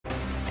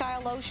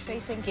Meanwhile, Loesch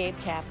facing Gabe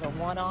Kapler.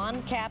 One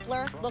on.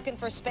 Kapler looking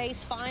for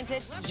space, finds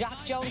it.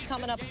 Jock Jones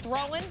coming up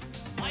throwing.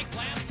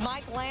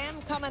 Mike Lamb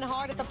coming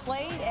hard at the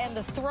plate, and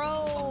the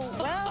throw,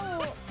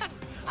 well,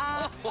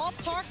 off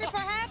target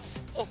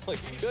perhaps? Oh my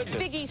goodness.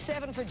 Big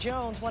E7 for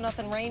Jones,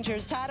 1-0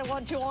 Rangers. Tied at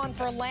 1-2 on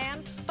for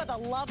Lamb, for the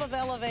love of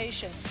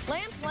elevation.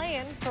 Lamb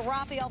playing for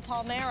Rafael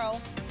Palmeiro.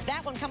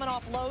 That one coming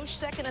off Loesch,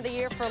 second of the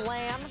year for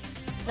Lamb.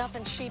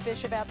 Nothing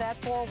sheepish about that,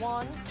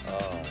 4-1.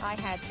 I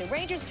had to.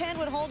 Rangers pen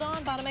would hold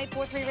on, bottom 8,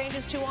 4-3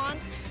 Rangers, 2 on.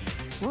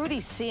 Rudy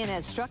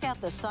Cianez struck out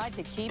the side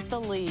to keep the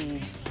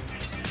lead.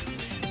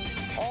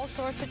 All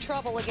sorts of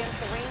trouble against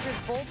the Rangers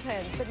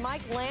bullpen. Said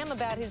Mike Lamb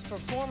about his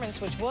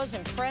performance, which was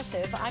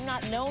impressive. I'm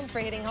not known for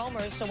hitting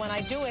homers, so when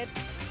I do it,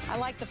 I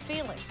like the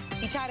feeling.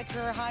 He tied a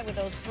career high with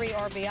those 3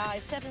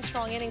 RBIs. 7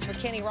 strong innings for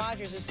Kenny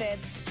Rogers, who said,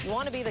 you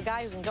want to be the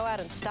guy who can go out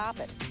and stop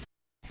it.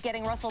 It's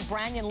getting Russell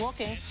Branyan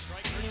looking.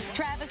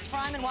 Travis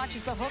Fryman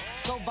watches the hook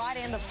go by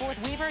to end the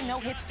 4th. Weaver, no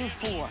hits through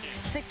 4.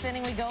 6th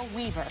inning we go.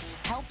 Weaver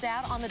helped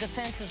out on the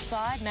defensive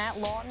side. Matt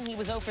Lawton, he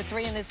was 0 for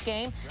 3 in this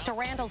game. To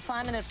Randall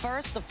Simon at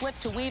first. The flip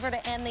to Weaver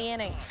to end the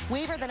inning.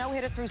 Weaver, the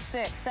no-hitter through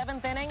 6.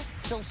 7th inning,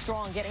 still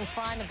strong, getting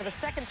Fryman for the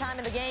 2nd time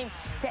in the game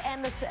to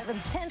end the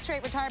 7th. 10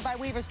 straight retired by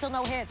Weaver, still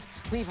no hits.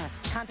 Weaver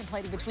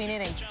contemplating between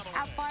innings.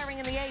 Out firing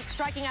in the 8th,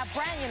 striking out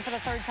Branyan for the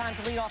 3rd time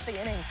to lead off the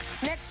inning.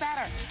 Next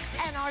batter,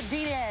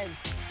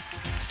 Enardinez.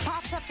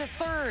 Pops up to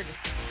 3rd.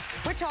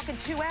 We're talking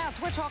 2 outs.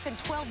 We're talking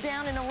 12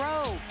 down in a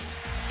row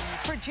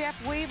for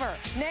Jeff Weaver.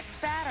 Next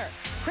batter,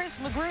 Chris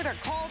Magruder,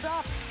 called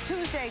up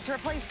Tuesday to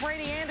replace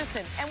Brady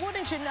Anderson. And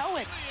wouldn't you know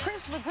it,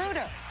 Chris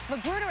Magruder.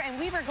 Magruder and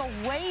Weaver go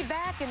way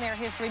back in their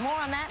history. More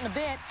on that in a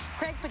bit.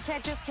 Craig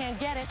Paquette just can't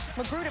get it.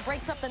 Magruder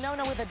breaks up the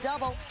no-no with a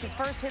double. His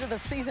first hit of the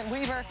season.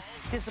 Weaver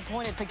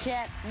disappointed.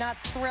 Paquette not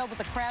thrilled with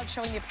the crowd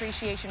showing the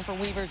appreciation for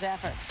Weaver's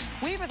effort.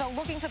 Weaver, though,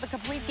 looking for the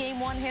complete game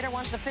 1 hitter,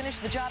 wants to finish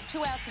the job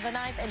 2 outs in the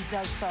 9th and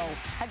does so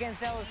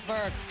against Ellis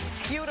Burks.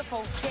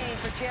 Beautiful game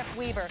for Jeff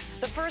Weaver.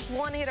 The first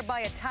 1 hitter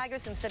by a Tiger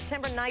since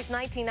September 9th,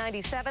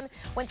 1997,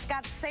 when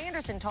Scott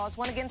Sanderson tossed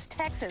one against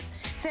Texas.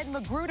 Said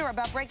Magruder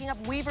about breaking up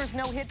Weaver's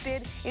no-hit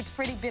bid, it's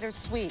pretty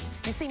bittersweet.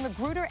 You see,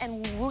 Magruder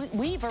and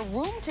Weaver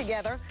roomed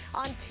together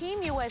on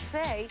Team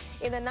USA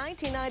in the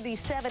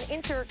 1997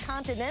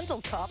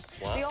 Intercontinental Cup.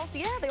 Wow.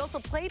 They also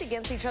played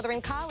against each other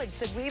in college,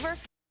 said Weaver.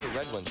 The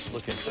Red Ones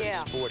looking pretty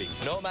sporty.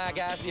 No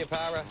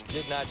Magassiapara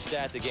did not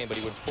stat the game, but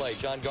he would play.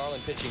 John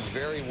Garland pitching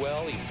very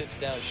well. He sits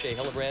down Shea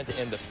Hillenbrand to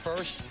end the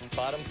 1st.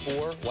 Bottom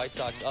 4, White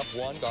Sox up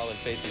 1. Garland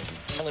faces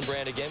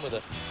Hillenbrand again with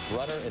a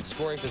runner in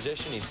scoring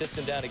position. He sits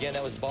him down again.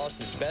 That was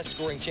Boston's best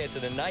scoring chance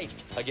of the night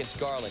against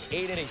Garland.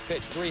 8 innings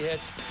pitched, 3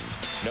 hits,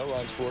 no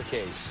runs, 4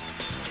 Ks.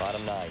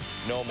 Bottom 9,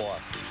 no more.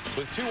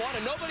 With 2 on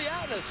and nobody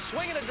out, and a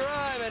swing and a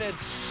drive, and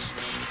it's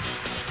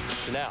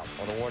an out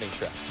on the warning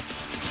track.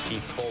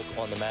 Keith Folk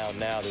on the mound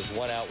now. There's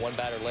 1 out, 1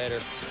 batter later.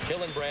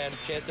 Hillenbrand,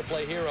 chance to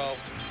play hero.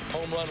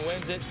 Home run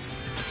wins it.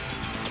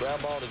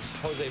 Ground ball to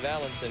Jose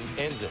Valens and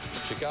ends it.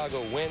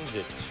 Chicago wins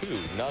it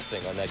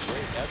 2-0 on that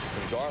great effort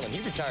from Garland.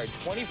 He retired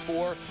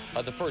 24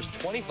 of the first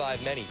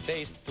 25 men he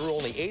faced, threw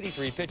only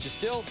 83 pitches.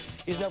 Still,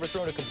 he's never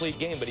thrown a complete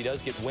game, but he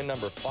does get win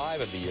number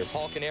 5 of the year.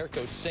 Paul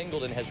Konerko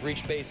singled and has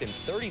reached base in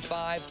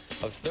 35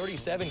 of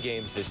 37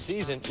 games this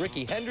season.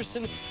 Ricky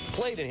Henderson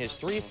played in his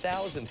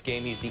 3,000th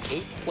game. He's the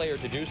 8th player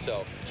to do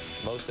so,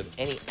 most of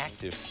any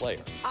active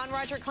player. On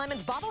Roger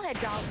Clemens' bobblehead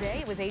doll day,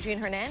 it was Adrian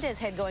Hernandez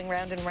head going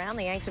round and round.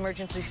 The Yanks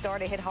emergency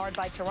starter hit hard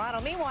by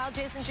Toronto. Meanwhile,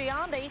 Jason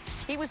Giambi,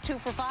 he was 2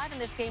 for 5 in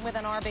this game with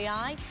an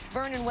RBI.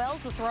 Vernon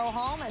Wells, the throw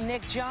home, and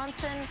Nick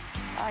Johnson,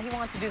 he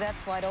wants to do that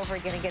slide over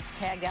again. He gets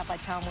tagged out by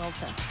Tom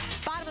Wilson.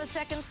 Bottom of the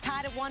 2nd,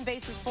 tied at 1,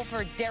 bases full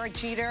for Derek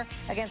Jeter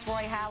against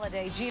Roy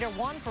Halladay. Jeter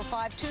 1 for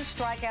 5, 2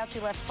 strikeouts. He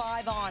left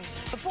 5 on.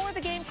 Before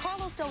the game,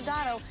 Carlos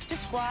Delgado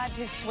described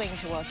his swing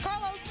to us.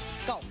 Carlos,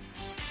 go.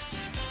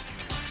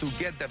 To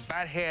get the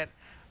bat head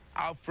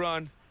out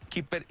front,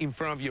 keep it in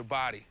front of your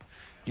body.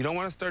 You don't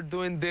want to start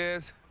doing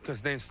this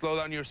because then slow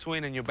down your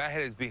swing and your bat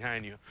head is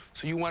behind you.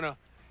 So you want to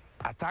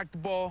attack the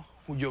ball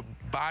with your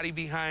body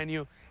behind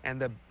you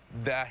and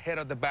the head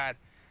of the bat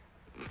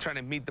trying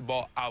to meet the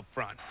ball out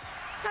front.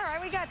 All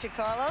right, we got you,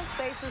 Carlos.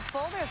 Base is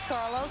full. There's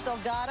Carlos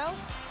Delgado.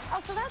 Oh,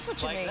 so that's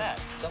what you mean. Like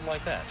that. Something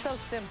like that. So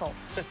simple.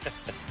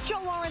 Joe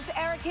Lawrence,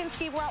 Eric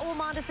Hinsky, Raul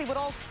Mondesi would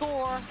all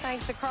score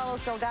thanks to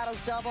Carlos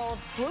Delgado's double.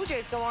 Blue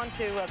Jays go on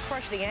to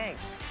crush the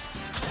Yanks.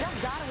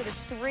 Delgado with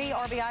his 3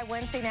 RBI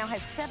Wednesday now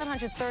has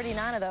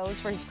 739 of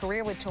those for his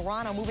career with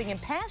Toronto, moving him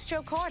past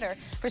Joe Carter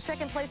for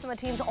 2nd place on the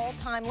team's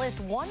all-time list,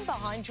 1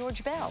 behind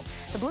George Bell.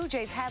 The Blue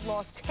Jays had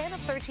lost 10 of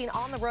 13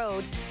 on the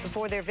road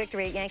before their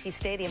victory at Yankee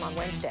Stadium on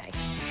Wednesday.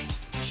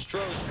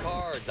 Astros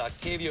Cards.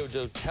 Octavio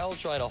Dotel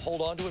trying to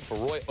hold on to it for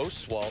Roy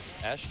Oswalt.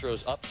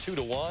 Astros up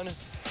 2-1.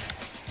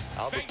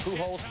 Albert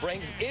Pujols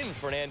brings in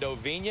Fernando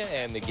Vina,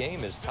 and the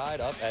game is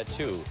tied up at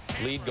 2.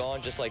 Lead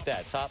gone just like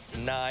that. Top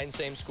 9,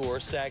 same score.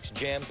 Sacks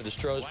jammed for the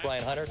Stros.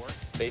 Brian Hunter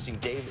facing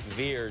Dave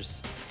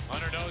Veers.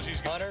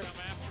 Hunter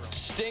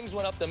stings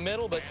one up the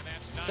middle, but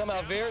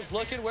somehow Veers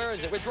looking. Where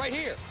is it? It's right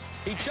here.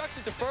 He chucks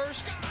it to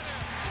first,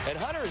 and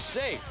Hunter is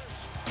safe.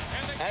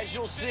 As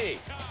you'll see,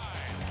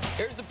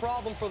 here's the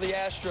problem for the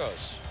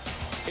Astros.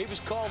 He was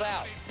called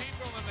out.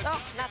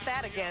 Oh, not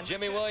that again.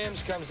 Jimmy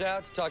Williams comes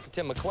out to talk to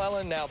Tim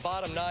McClellan. Now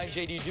bottom 9,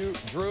 J.D.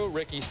 Drew,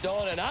 Ricky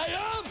Stone, and I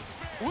am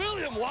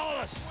William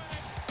Wallace.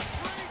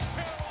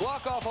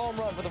 Walk-off home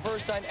run for the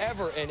first time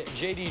ever in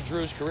J.D.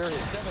 Drew's career,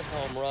 his 7th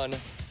home run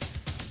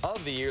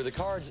of the year. The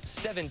Cards'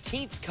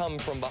 17th come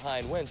from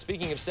behind win.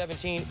 Speaking of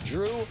 17,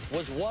 Drew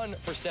was 1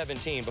 for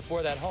 17.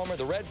 Before that homer,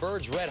 the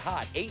Redbirds red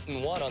hot,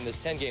 8-1 on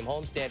this 10-game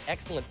homestand.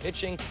 Excellent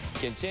pitching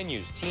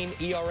continues. Team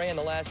ERA in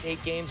the last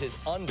 8 games is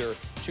under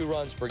 2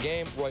 runs per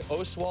game. Roy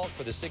Oswalt,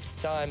 for the 6th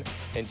time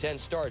in 10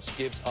 starts,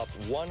 gives up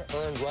 1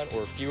 earned run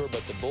or fewer,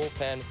 but the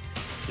bullpen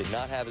did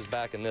not have his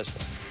back in this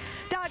one.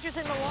 Dodgers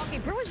in Milwaukee.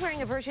 Brewers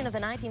wearing a version of the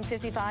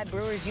 1955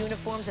 Brewers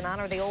uniforms in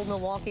honor of the old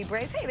Milwaukee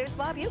Braves. Hey, there's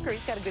Bob Uecker.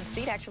 He's got a good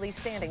seat, actually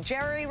standing.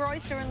 Jerry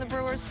Royster and the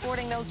Brewers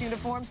sporting those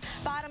uniforms.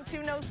 Bottom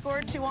 2, no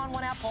score, 2 on,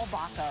 1 out. Paul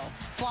Bacco.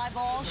 Fly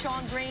ball,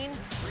 Sean Green.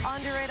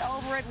 Under it,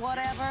 over it,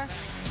 whatever.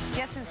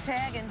 Guess who's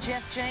tagging?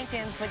 Jeff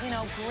Jenkins. But, you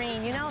know,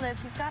 Green, you know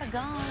this. He's got a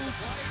gun.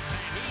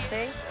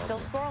 See? Still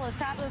scoreless.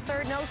 Top of the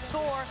 3rd, no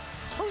score.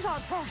 Who's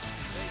on first?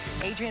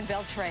 Adrian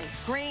Beltre.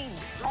 Green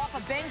off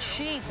a bench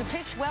Sheets, who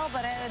pitched well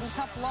but had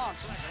tough luck.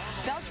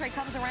 Beltre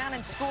comes around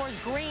and scores.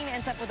 Green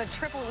ends up with a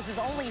triple. It was his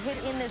only hit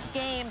in this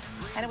game,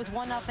 and it was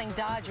 1-0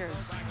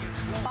 Dodgers.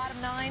 Bottom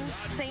 9,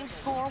 same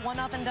score,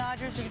 1-0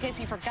 Dodgers. Just in case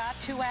you forgot,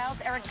 2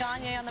 outs. Eric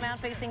Gagne on the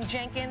mound facing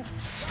Jenkins.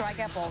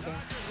 Strikeout ball game.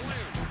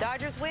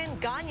 Dodgers win.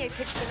 Gagne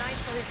pitched the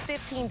 9th for his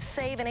 15th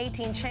save and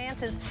 18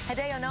 chances.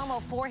 Hideo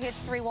Nomo, 4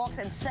 hits, 3 walks,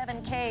 and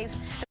 7 Ks.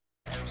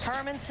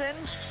 Hermanson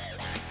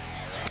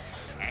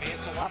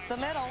up the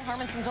middle.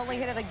 Hermanson's only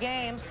hit of the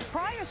game.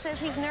 Pryor says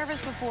he's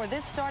nervous before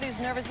this start. He's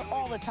nervous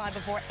all the time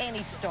before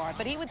any start,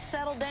 but he would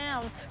settle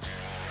down.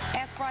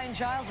 Ask Brian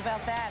Giles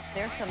about that.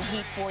 There's some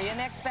heat for you.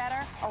 Next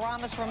batter,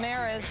 Aramis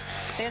Ramirez.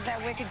 There's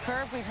that wicked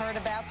curve we've heard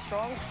about.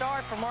 Strong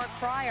start for Mark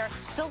Pryor.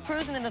 Still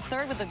cruising in the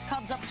 3rd with the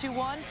Cubs up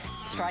 2-1.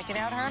 Striking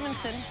out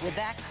Hermanson with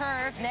that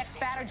curve. Next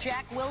batter,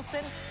 Jack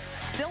Wilson.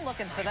 Still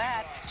looking for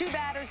that. 2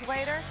 batters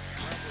later,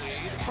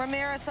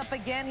 Ramirez up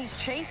again. He's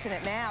chasing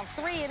it now.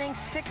 3 innings,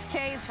 6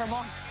 Ks for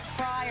Mark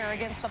Pryor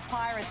against the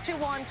Pirates.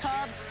 2-1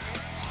 Cubs.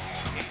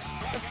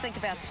 Let's think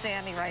about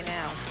Sammy right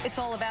now. It's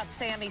all about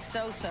Sammy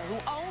Sosa, who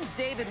owns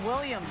David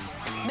Williams.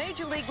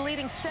 Major League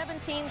leading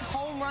 17th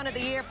home run of the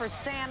year for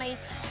Sammy.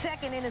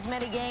 2nd in as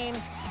many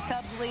games.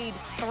 Cubs lead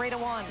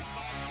 3-1.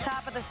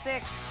 Top of the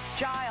 6th,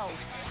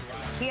 Giles.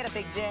 He had a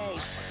big day.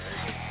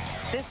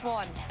 This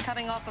one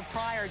coming off of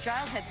Pryor.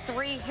 Giles had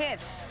 3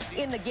 hits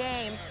in the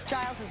game.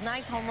 Giles'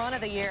 9th home run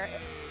of the year.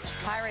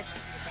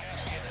 Pirates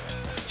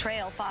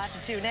trail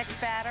 5-2. Next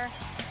batter,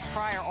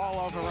 Pryor all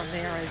over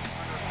Ramirez.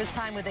 This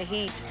time with the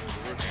heat.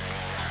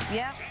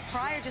 Yeah,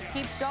 Pryor just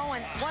keeps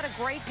going. What a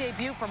great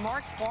debut for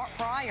Mark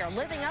Pryor,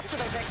 living up to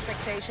those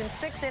expectations.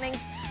 6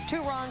 innings,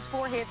 2 runs,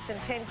 4 hits,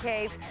 and 10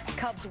 Ks.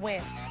 Cubs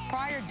win.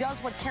 Pryor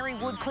does what Kerry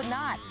Wood could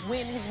not,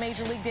 win his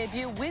Major League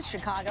debut with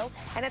Chicago.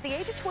 And at the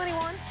age of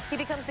 21, he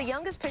becomes the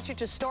youngest pitcher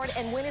to start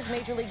and win his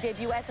Major League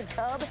debut as a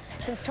Cub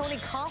since Tony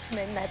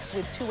Kaufman, that's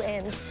with 2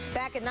 N's,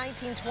 back in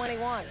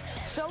 1921.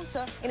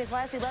 Sosa, in his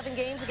last 11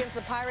 games against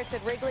the Pirates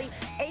at Wrigley,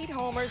 8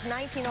 homers,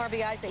 19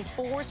 RBIs, a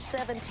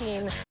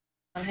 .417.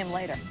 On him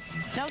later.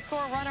 No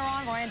score, runner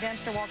on. Ryan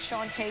Dempster walks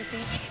Sean Casey.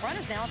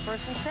 Runners now at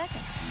 1st and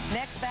 2nd.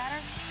 Next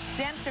batter,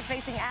 Dempster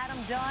facing Adam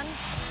Dunn.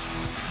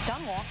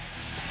 Dunn walks.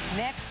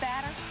 Next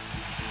batter,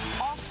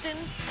 Austin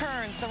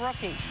Kearns, the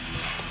rookie.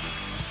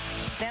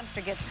 Dempster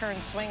gets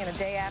Kearns swinging a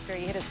day after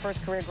he hit his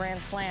first career grand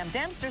slam.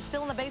 Dempster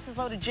still in the bases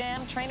loaded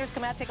jam. Trainers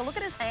come out, take a look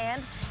at his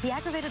hand. He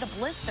aggravated a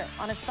blister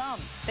on his thumb.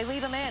 They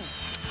leave him in.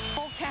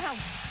 Full count.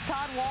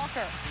 Todd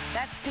Walker.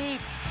 That's deep.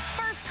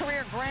 First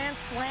career grand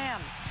slam.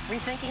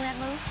 Rethinking that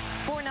move?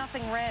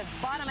 4-0 Reds.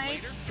 Bottom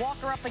 8,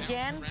 Walker up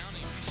again.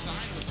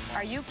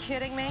 Are you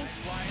kidding me?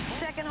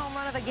 2nd home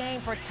run of the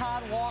game for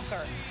Todd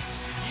Walker.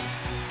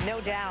 No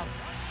doubt.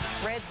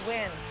 Reds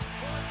win.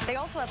 They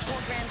also have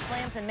 4 grand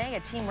slams in May, a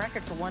team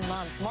record for 1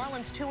 month.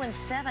 Marlins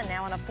 2-7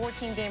 now on a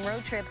 14-game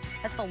road trip.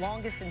 That's the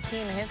longest in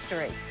team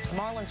history. The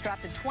Marlins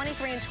dropped to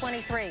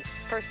 23-23.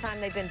 First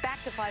time they've been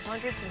back to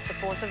 500 since the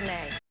 4th of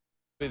May.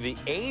 The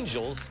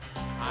Angels,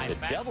 the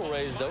Devil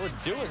Rays, though, are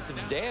doing some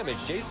damage.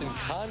 Jason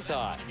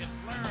Conti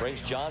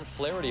brings John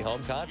Flaherty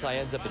home. Conti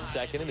ends up at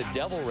 2nd, and the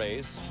Devil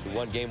Rays, who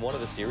won Game 1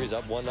 of the series,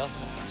 up 1-0.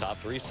 Top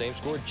 3, same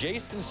score.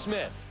 Jason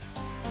Smith.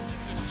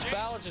 It's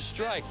foul, it's a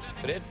strike,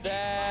 but it's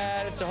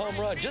a home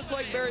run. Just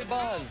like Barry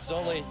Bonds,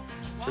 only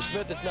for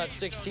Smith it's not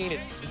 16,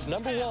 it's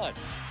number 1.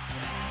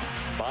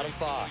 Bottom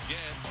 5,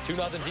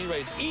 2-0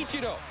 D-Rays.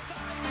 Ichiro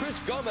Chris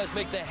Gomez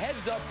makes a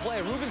heads-up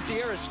play. Ruben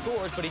Sierra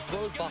scores, but he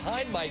throws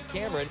behind Mike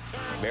Cameron.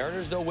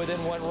 Mariners, though,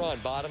 within 1 run.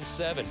 Bottom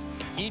 7.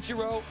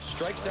 Ichiro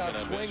strikes out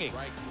swinging.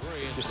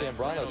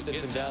 Zambrano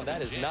sits him down.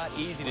 That is not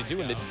easy to do.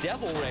 And the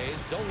Devil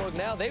Rays, don't look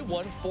now, they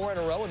won 4 in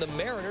a row, and the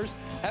Mariners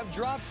have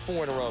dropped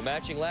 4 in a row,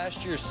 matching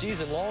last year's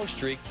season-long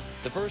streak.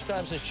 The first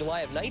time since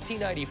July of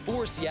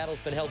 1994, Seattle's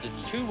been held to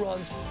 2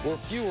 runs or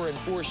fewer in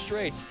 4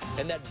 straights.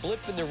 And that blip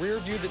in the rear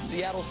view that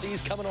Seattle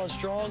sees coming on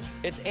strong,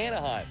 it's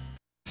Anaheim.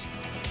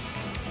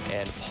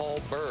 And Paul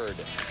Bird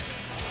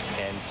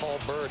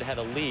had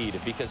a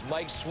lead because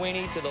Mike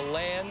Sweeney to the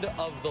land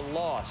of the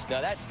lost. Now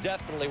that's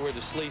definitely where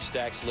the Sleeve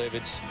Stacks live.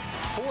 It's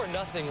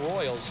 4-0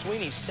 Royals.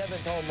 Sweeney's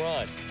 7th home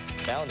run.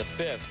 Now in the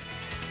 5th.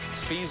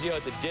 Spezio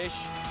at the dish.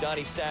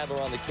 Donnie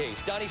Sadler on the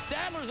case. Donnie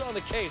Sadler's on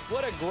the case.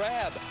 What a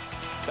grab.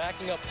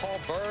 Backing up Paul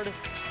Bird.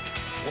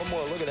 One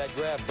more look at that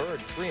grab. Bird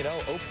 3-0.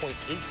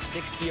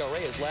 0.86 ERA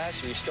his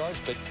last 3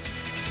 starts. But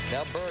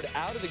now Bird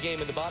out of the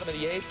game in the bottom of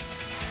the 8th.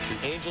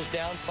 The Angels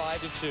down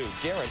 5-2.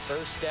 Darren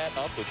Erstad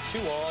up with 2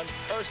 on.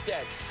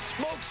 Erstad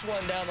smokes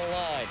one down the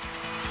line.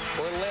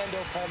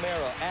 Orlando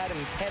Palmeiro, Adam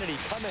Kennedy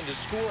come in to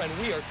score, and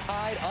we are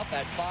tied up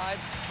at 5.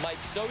 Mike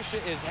Scioscia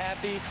is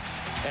happy,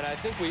 and I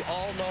think we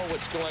all know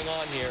what's going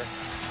on here.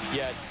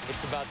 Yeah,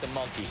 it's about the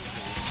monkey.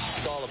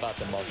 It's all about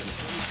the monkey.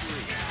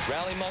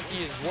 Rally Monkey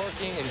is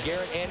working, and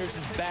Garrett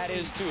Anderson's bat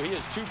is too. He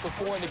is 2 for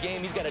 4 in the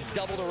game. He's got a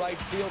double to right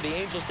field. The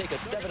Angels take a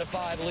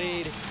 7-5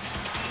 lead.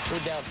 We're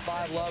down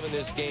 5-love in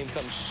this game.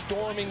 Comes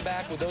storming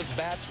back with those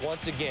bats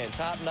once again.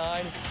 Top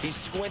 9. He's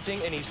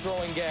squinting and he's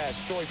throwing gas.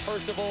 Troy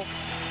Percival.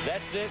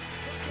 That's it.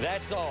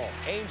 That's all.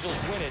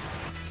 Angels win it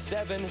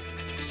 7-6.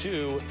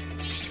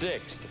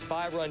 The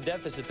 5-run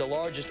deficit, the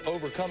largest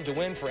overcome to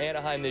win for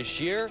Anaheim this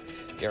year.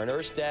 Darren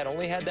Erstad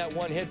only had that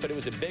 1 hit, but it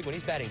was a big one.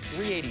 He's batting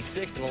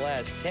 .386 in the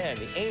last 10.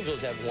 The Angels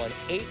have won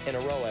 8 in a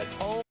row at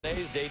home.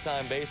 A's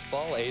daytime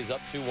baseball. A's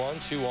up 2-1.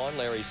 2 on.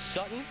 Larry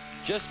Sutton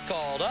just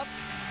called up.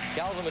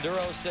 Calvin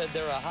Maduro said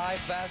they're a high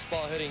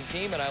fastball hitting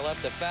team, and I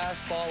left the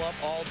fastball up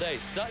all day.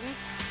 Sutton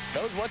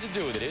knows what to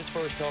do with it. His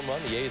first home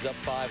run, the A's up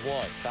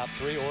 5-1. Top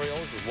 3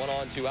 Orioles with 1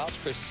 on, 2 outs.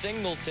 Chris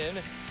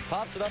Singleton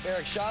pops it up.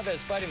 Eric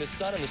Chavez fighting the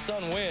Sun, and the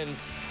Sun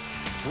wins.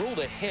 It's ruled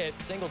a hit.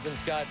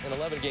 Singleton's got an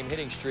 11-game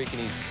hitting streak,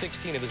 and he's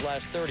 16 of his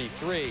last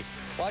 33.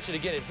 Watch it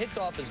again. It hits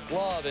off his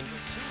glove and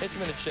hits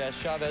him in the chest.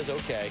 Chavez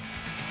okay.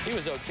 He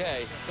was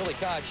okay. Billy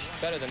Koch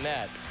better than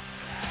that.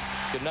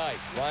 Good night.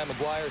 Ryan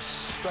McGuire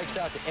strikes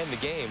out to end the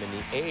game, and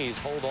the A's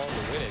hold on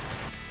to win it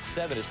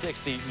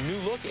 7-6. The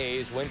new-look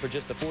A's win for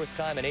just the 4th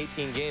time in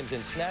 18 games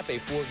and snap a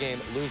 4-game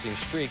losing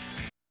streak.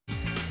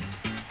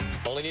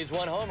 Only needs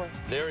 1 homer.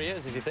 There he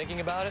is. Is he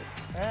thinking about it?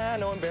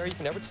 No, Barry, you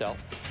can never tell.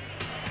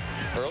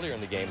 Earlier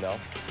in the game, though.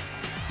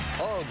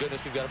 Oh,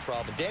 goodness, we've got a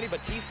problem. Danny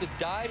Batista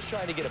dives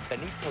trying to get a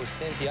Benito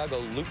Santiago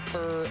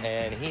looper,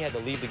 and he had to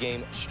leave the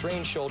game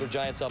strained shoulder.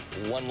 Giants up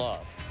 1-love.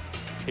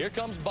 Here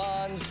comes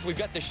Bonds. We've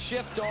got the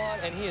shift on,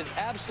 and he is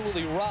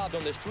absolutely robbed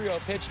on this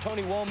 3-0 pitch.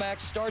 Tony Womack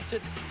starts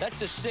it.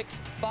 That's a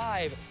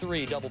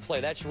 6-5-3 double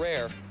play. That's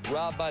rare.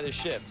 Robbed by the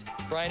shift.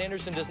 Brian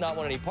Anderson does not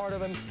want any part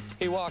of him.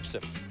 He walks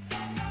him.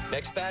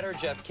 Next batter,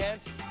 Jeff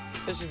Kent.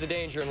 This is the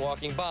danger in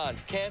walking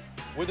Bonds. Kent,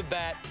 with a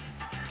bat,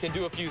 can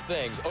do a few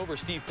things. Over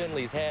Steve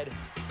Finley's head.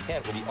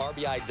 Kent with the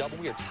RBI double.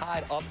 We are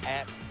tied up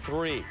at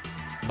 3.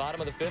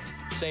 Bottom of the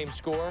 5th, same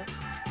score.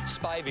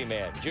 Spivey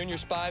man. Junior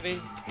Spivey,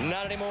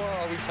 not anymore.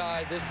 Are we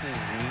tied? This is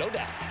no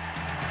doubt.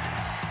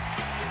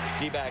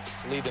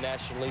 D-backs lead the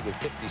National League with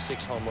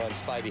 56 home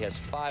runs. Spivey has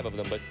 5 of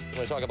them, but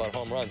when we talk about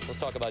home runs, let's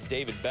talk about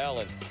David Bell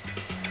and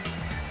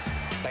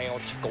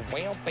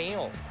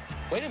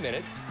wait a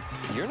minute.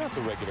 You're not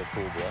the regular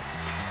pool boy.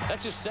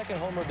 That's his 2nd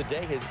homer of the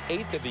day, his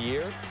 8th of the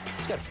year.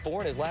 He's got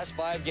 4 in his last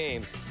 5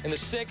 games. In the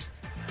 6th,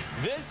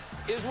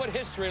 this is what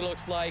history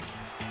looks like.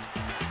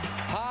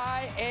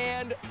 High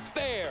and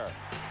fair.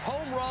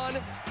 Home run,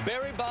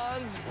 Barry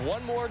Bonds,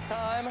 1 more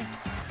time.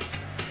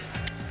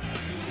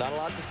 Not a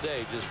lot to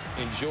say, just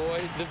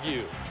enjoy the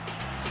view.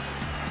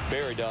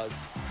 Barry does.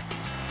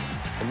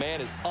 The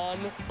man is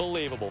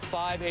unbelievable.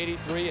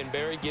 583, and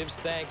Barry gives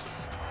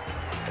thanks.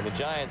 And the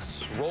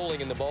Giants rolling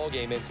in the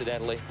ballgame,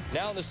 incidentally.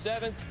 Now in the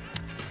 7th,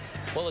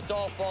 well, it's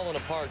all falling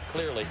apart,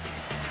 clearly.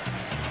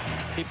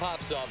 He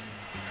pops up.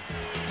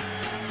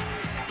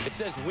 It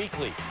says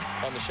weekly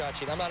on the shot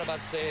sheet. I'm not about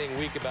to say anything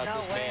weak about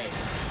this man.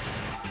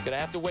 Gonna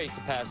have to wait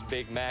to pass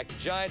Big Mac. The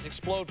Giants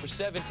explode for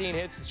 17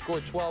 hits and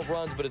scored 12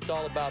 runs, but it's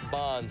all about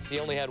Bonds. He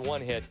only had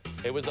 1 hit.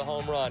 It was the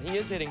home run. He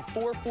is hitting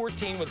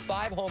 .414 with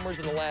 5 homers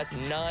in the last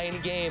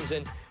 9 games,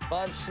 and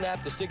Bonds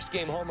snapped a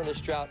 6-game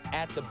homerless drought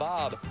at the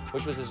Bob,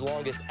 which was his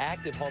longest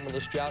active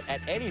homerless drought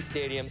at any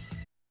stadium.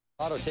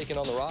 Otto taking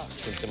on the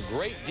rocks, and some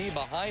great D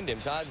behind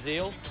him. Todd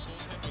Zeile,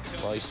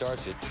 well, he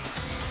starts it.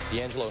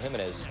 D'Angelo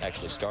Jimenez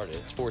actually started it.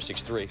 It's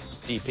 4-6-3,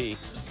 DP.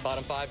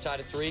 Bottom 5 tied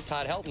at 3.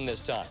 Todd Helton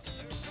this time.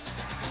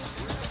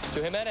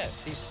 To Jimenez,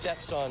 he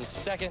steps on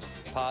 2nd.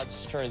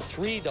 Pods turned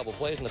 3 double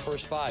plays in the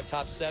first 5.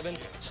 Top 7,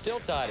 still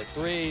tied at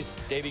 3s.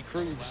 Davy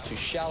Cruz to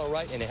shallow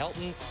right, and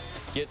Helton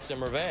gets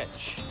some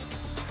revenge.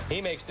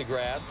 He makes the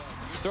grab.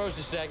 throws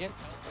to second,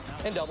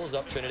 and doubles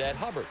up Trinidad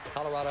Hubbard.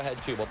 Colorado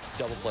had 2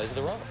 double plays of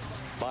their own.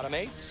 Bottom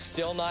 8,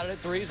 still knotted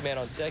at 3s. Man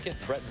on second,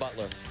 Brett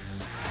Butler.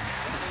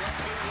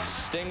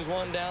 Stings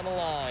one down the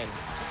line.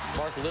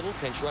 Mark Little,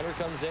 pinch runner,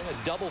 comes in.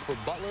 A double for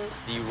Butler.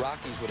 The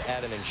Rockies would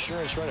add an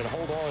insurance run and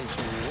hold on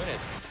to win it.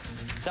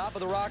 Top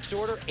of the Rocks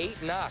order,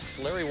 8 knocks.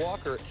 Larry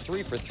Walker,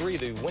 3 for 3.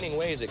 The winning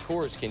ways at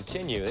Coors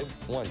continue.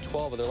 They've won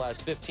 12 of their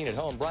last 15 at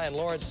home. Brian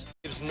Lawrence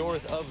gives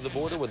north of the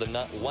border with a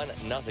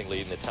 1-0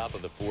 lead in the top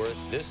of the 4th.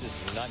 This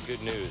is not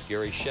good news.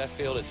 Gary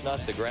Sheffield, it's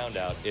not the ground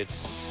out.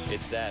 It's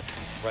that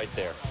right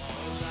there.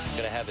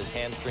 Going to have his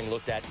hamstring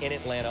looked at in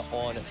Atlanta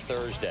on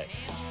Thursday.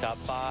 Top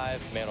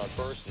 5, man on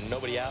first,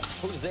 nobody out.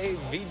 Jose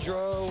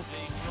Vidro,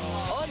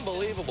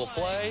 unbelievable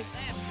play.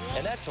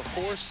 And that's a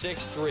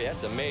 4-6-3.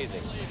 That's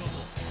amazing.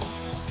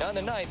 Now in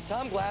the 9th,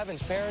 Tom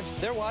Glavine's parents,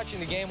 they're watching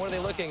the game. What are they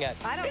looking at?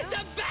 I don't know. It's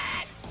a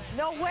bat!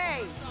 No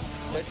way.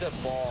 It's a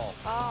ball.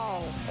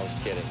 Oh. I was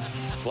kidding.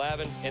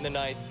 Glavine in the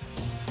 9th.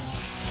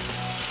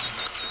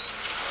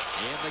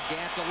 In the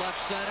gap to left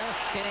center.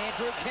 Can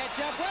Andrew catch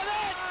up with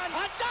it?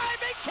 A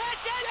diving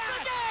catch ends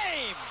the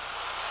game!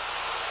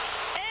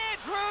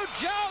 Andrew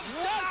Jones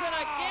does it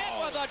again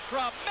with a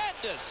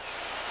tremendous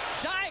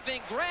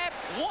diving grab.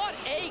 What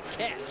a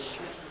catch!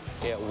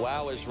 Yeah,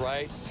 wow is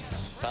right.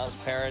 Tom's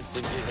parents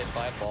didn't get hit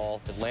by a ball.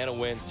 Atlanta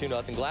wins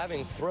 2-0.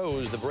 Glavine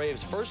throws the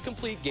Braves' first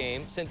complete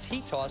game since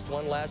he tossed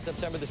one last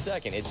September the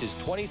 2nd. It's his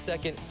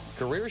 22nd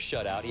career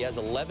shutout. He has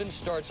 11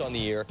 starts on the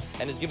year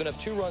and has given up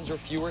 2 runs or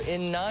fewer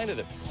in 9 of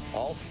them.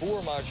 All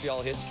 4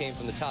 Montreal hits came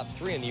from the top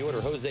 3 in the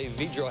order. Jose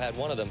Vidro had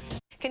 1 of them.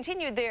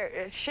 Continued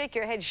their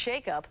shake-your-head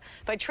shake-up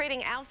by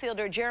trading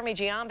outfielder Jeremy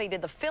Giambi to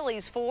the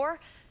Phillies for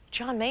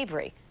John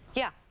Mabry.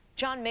 Yeah,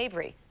 John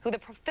Mabry, who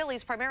the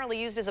Phillies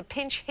primarily used as a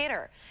pinch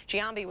hitter.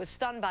 Giambi was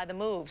stunned by the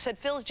move. Said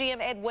Phil's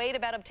GM Ed Wade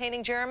about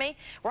obtaining Jeremy.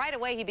 Right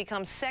away, he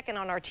becomes 2nd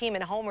on our team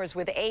in homers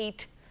with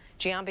 8.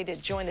 Giambi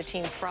did join the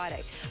team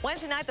Friday.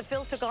 Wednesday night, the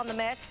Phils took on the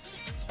Mets.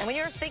 And when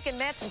you're thinking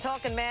Mets and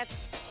talking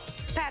Mets,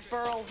 Pat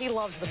Burrell, he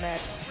loves the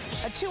Mets.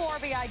 A 2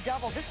 RBI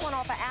double. This one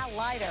off of Al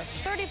Leiter.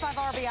 35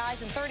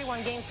 RBIs in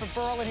 31 games for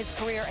Burrell in his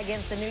career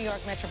against the New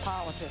York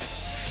Metropolitans.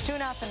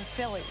 2-0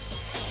 Phillies.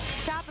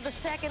 Top of the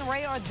 2nd,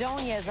 Ray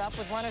Ordonez up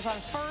with runners on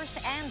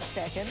 1st and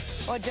 2nd.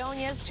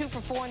 Ordonez 2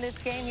 for 4 in this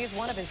game. Here's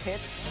one of his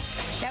hits.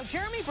 Now,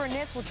 Jeremy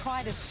Burnitz will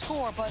try to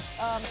score, but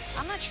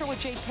I'm not sure what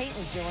Jay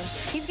Payton's doing.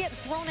 He's getting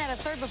thrown out of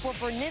 3rd before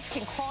Burnitz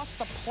can cross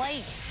the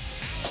plate.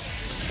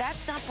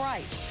 That's not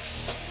bright.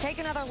 Take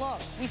another look.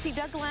 We see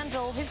Doug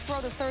Glanville, his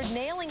throw to 3rd,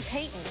 nailing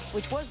Payton,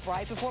 which was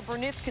bright, before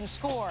Burnitz can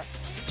score.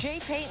 Jay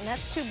Payton,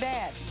 that's too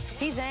bad.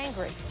 He's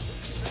angry.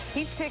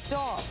 He's ticked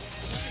off.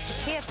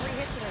 He had 3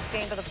 hits in this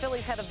game, but the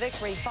Phillies had a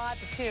victory,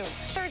 5-2.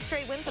 3rd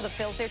straight win for the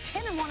Phils. They're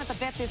 10-1 at the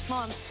bet this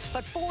month,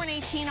 but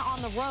 4-18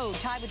 on the road,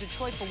 tied with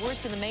Detroit for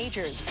worst in the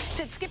majors.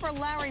 Said skipper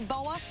Larry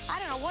Boa, I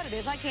don't know what it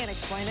is, I can't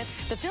explain it.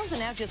 The Phils are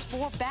now just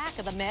 4 back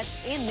of the Mets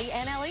in the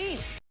NL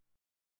East.